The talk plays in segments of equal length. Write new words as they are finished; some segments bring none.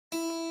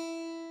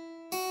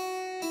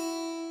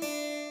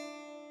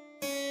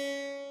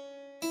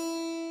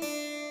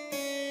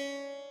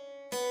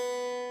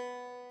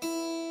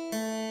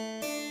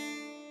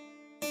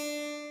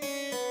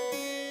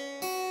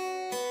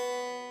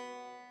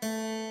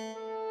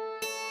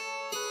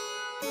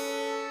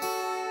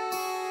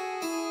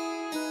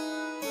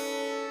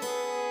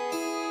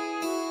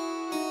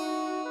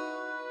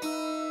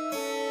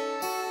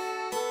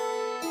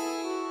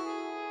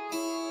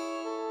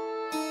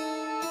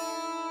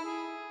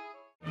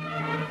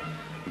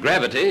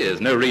Gravity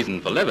is no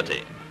reason for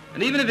levity.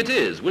 And even if it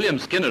is, William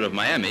Skinner of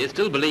Miami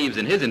still believes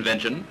in his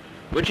invention,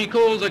 which he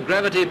calls a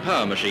gravity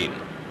power machine.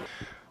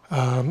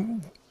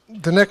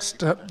 The next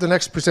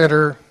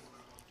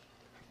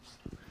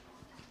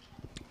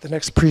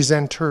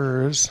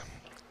presenters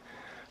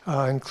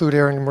include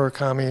Aaron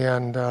Murakami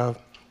and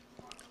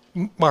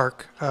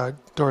Mark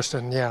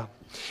Dorsten, yeah.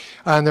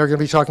 And they're going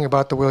to be talking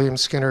about the William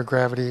Skinner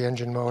gravity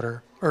engine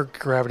motor, or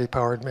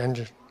gravity-powered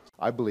engine.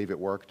 I believe it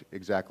worked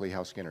exactly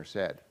how Skinner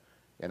said,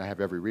 and I have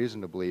every reason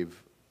to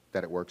believe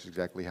that it works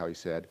exactly how he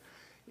said.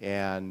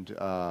 And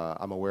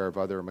I'm aware of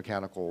other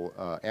mechanical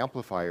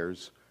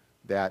amplifiers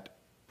that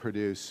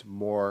produce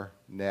more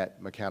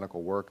net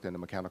mechanical work than the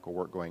mechanical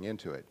work going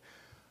into it.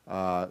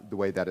 The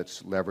way that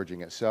it's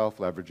leveraging itself,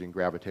 leveraging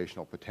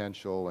gravitational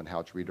potential, and how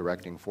it's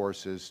redirecting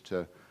forces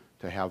to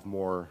have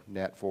more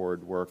net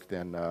forward work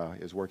than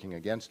is working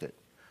against it,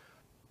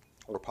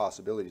 or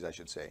possibilities, I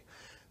should say.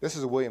 This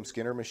is a William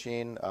Skinner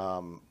machine.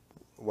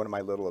 One of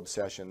my little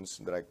obsessions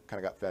that I kind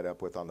of got fed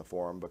up with on the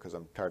forum, because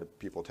I'm tired of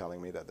people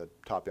telling me that the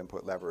top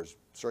input lever is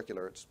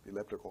circular, it's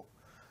elliptical.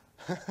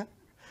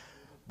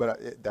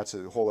 But that's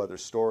a whole other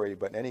story.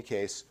 But in any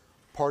case,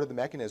 part of the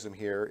mechanism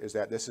here is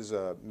that this is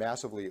a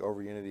massively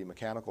over unity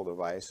mechanical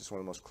device. It's one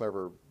of the most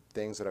clever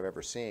things that I've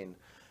ever seen.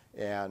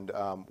 And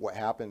what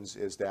happens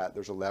is that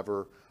there's a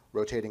lever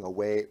rotating a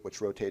weight,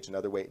 which rotates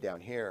another weight down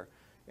here,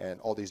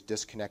 and all these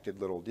disconnected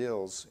little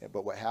deals.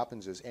 But what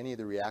happens is any of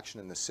the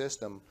reaction in the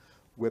system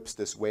whips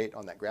this weight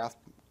on that graph,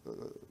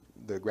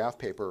 the graph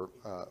paper.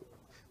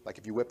 Like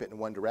if you whip it in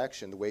one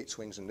direction, the weight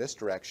swings in this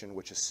direction,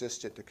 which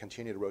assists it to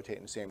continue to rotate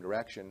in the same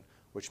direction,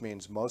 which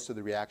means most of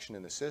the reaction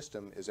in the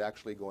system is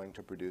actually going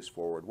to produce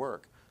forward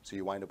work. So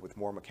you wind up with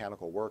more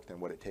mechanical work than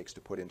what it takes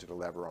to put into the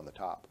lever on the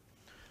top.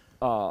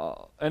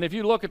 And if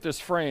you look at this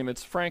frame,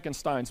 it's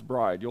Frankenstein's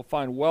bride. You'll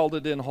find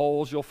welded in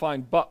holes, you'll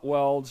find butt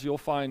welds, you'll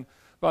find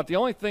about the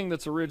only thing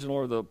that's original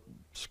are the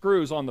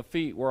screws on the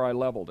feet where I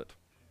leveled it.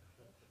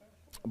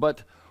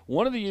 But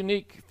one of the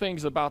unique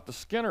things about the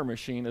Skinner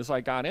machine as I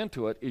got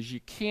into it is you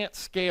can't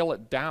scale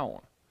it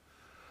down,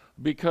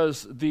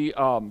 because the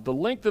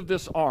length of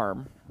this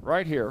arm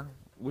right here,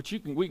 which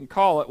we can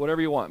call it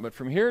whatever you want, but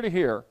from here to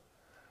here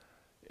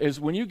is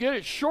when you get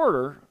it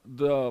shorter,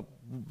 that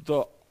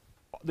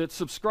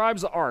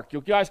subscribes the arc.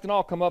 You guys can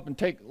all come up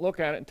and look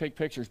at it and take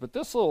pictures, but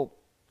this little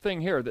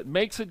thing here that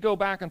makes it go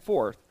back and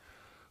forth,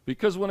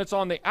 because when it's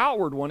on the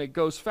outward one, it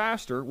goes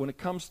faster. When it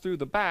comes through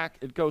the back,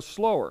 it goes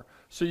slower.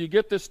 So you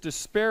get this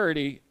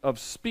disparity of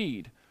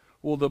speed.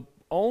 Well, the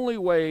only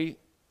way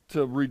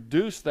to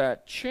reduce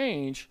that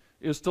change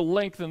is to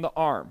lengthen the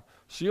arm.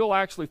 So you'll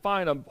actually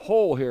find a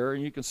hole here,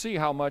 and you can see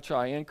how much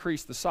I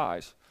increased the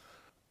size.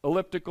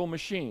 Elliptical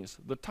machines.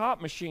 The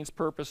top machine's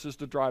purpose is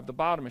to drive the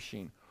bottom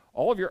machine.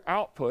 All of your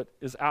output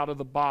is out of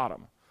the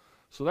bottom.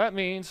 So that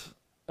means,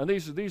 and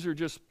these are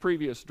just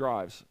previous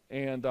drives,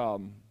 and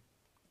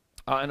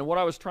what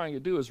I was trying to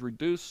do is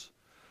reduce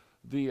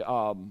the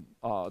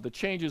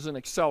changes in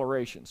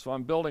acceleration. So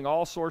I'm building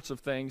all sorts of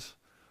things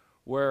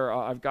where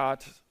I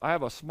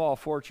have a small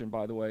fortune,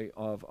 by the way,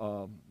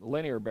 of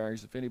linear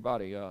bearings. If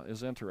anybody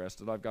is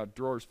interested, I've got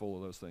drawers full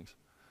of those things.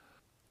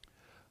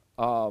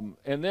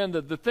 And then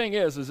the thing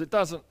is it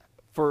doesn't,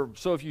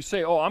 so if you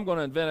say, oh, I'm going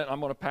to invent it, I'm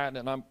going to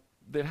patent it,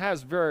 it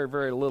has very,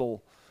 very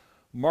little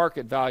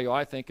market value,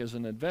 I think, as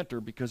an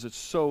inventor, because it's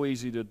so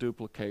easy to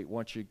duplicate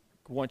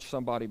once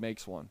somebody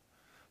makes one.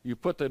 You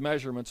put the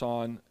measurements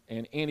on,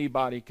 and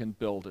anybody can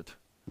build it.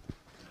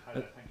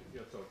 Thank you for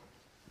your talk.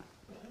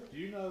 Do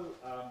you know,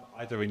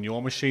 either in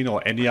your machine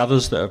or any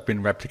others that have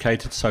been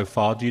replicated so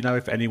far, do you know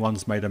if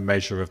anyone's made a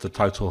measure of the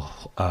total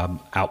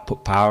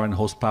output power and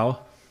horsepower?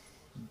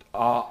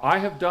 I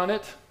have done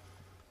it.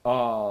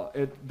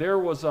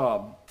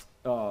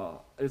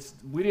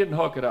 We didn't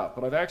hook it up,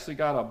 but I've actually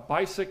got a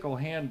bicycle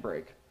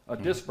handbrake, a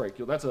disc brake.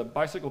 That's a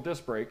bicycle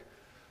disc brake,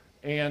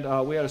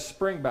 and we had a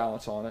spring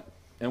balance on it.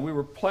 And we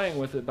were playing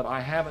with it, but I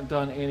haven't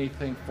done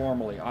anything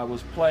formally. I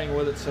was playing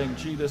with it saying,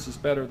 gee, this is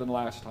better than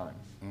last time.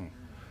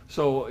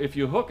 So if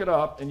you hook it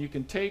up, and you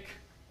can take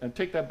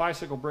that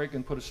bicycle brake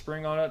and put a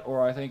spring on it,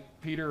 or I think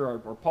Peter or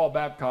Paul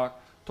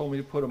Babcock told me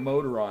to put a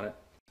motor on it,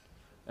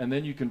 and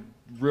then you can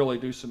really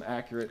do some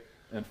accurate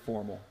and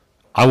formal.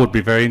 I would be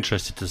very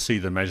interested to see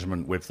the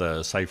measurement with,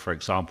 say, for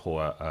example,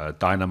 a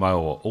dynamo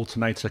or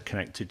alternator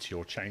connected to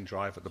your chain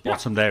drive at the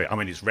bottom there. I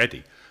mean, it's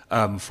ready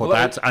for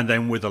that, and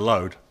then with a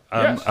load.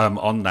 Yes.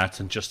 On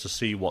that, and just to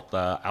see what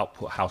the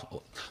output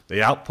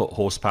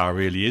horsepower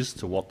really is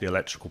to what the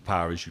electrical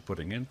power is you're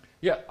putting in.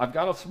 Yeah, I've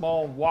got a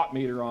small watt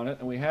meter on it,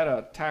 and we had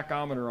a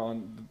tachometer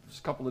on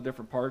a couple of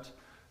different parts,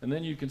 and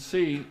then you can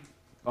see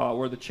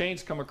where the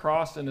chains come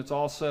across, and it's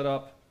all set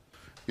up.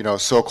 You know,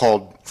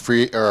 so-called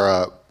free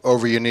or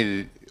over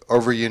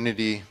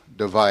unity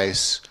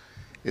device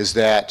is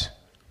that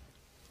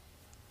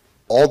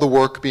all the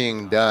work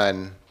being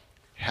done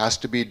has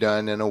to be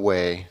done in a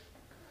way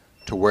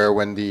to where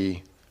when the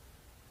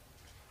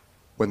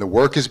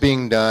work is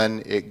being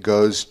done, it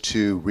goes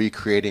to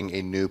recreating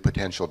a new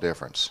potential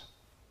difference.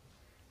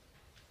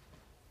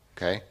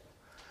 Okay?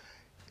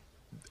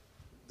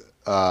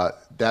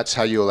 That's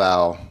how you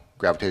allow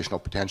gravitational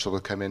potential to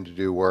come in to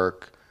do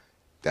work.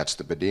 That's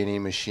the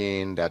Bedini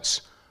machine.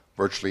 That's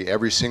virtually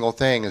every single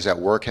thing, is that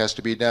work has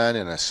to be done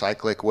in a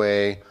cyclic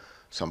way,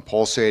 some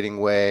pulsating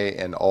way,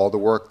 and all the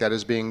work that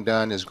is being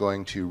done is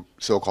going to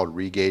so-called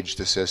re-gauge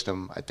the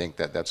system. I think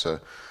that that's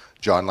a,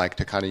 John liked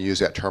to kind of use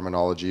that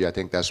terminology. I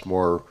think that's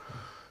more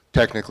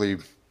technically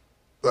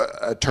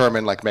a term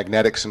in like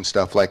magnetics and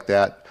stuff like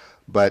that.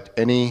 But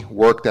any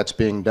work that's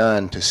being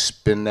done to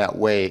spin that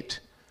weight,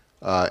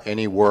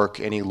 any work,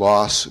 any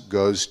loss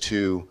goes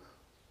to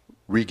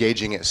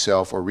re-gauging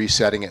itself or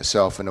resetting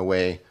itself in a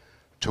way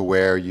to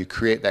where you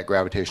create that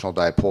gravitational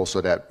dipole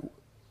so that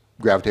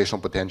gravitational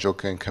potential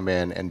can come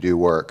in and do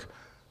work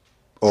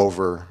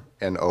over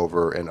and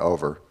over and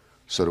over.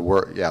 So the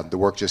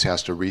work just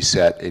has to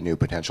reset a new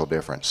potential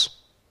difference.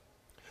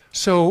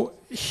 So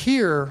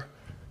here,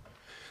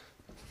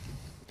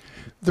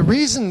 the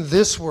reason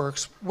this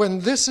works,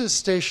 when this is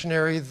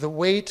stationary, the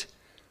weight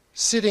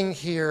sitting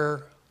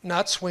here,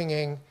 not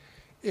swinging,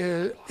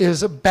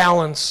 is a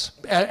balance,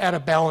 at a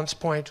balance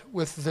point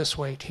with this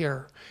weight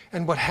here.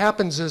 And what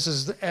happens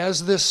is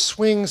as this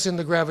swings in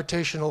the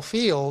gravitational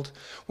field,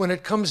 when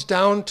it comes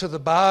down to the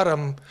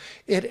bottom,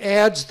 it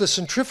adds the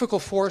centrifugal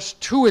force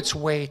to its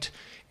weight,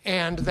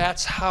 and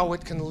that's how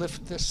it can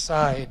lift this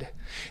side.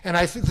 And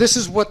this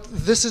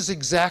is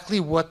exactly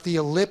what the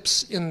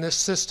ellipse in this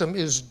system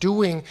is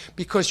doing,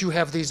 because you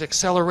have these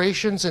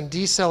accelerations and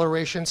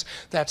decelerations.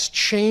 That's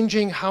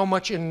changing how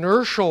much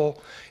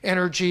inertial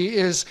energy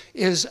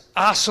is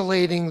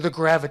oscillating the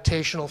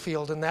gravitational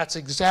field, and that's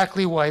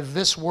exactly why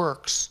this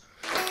works.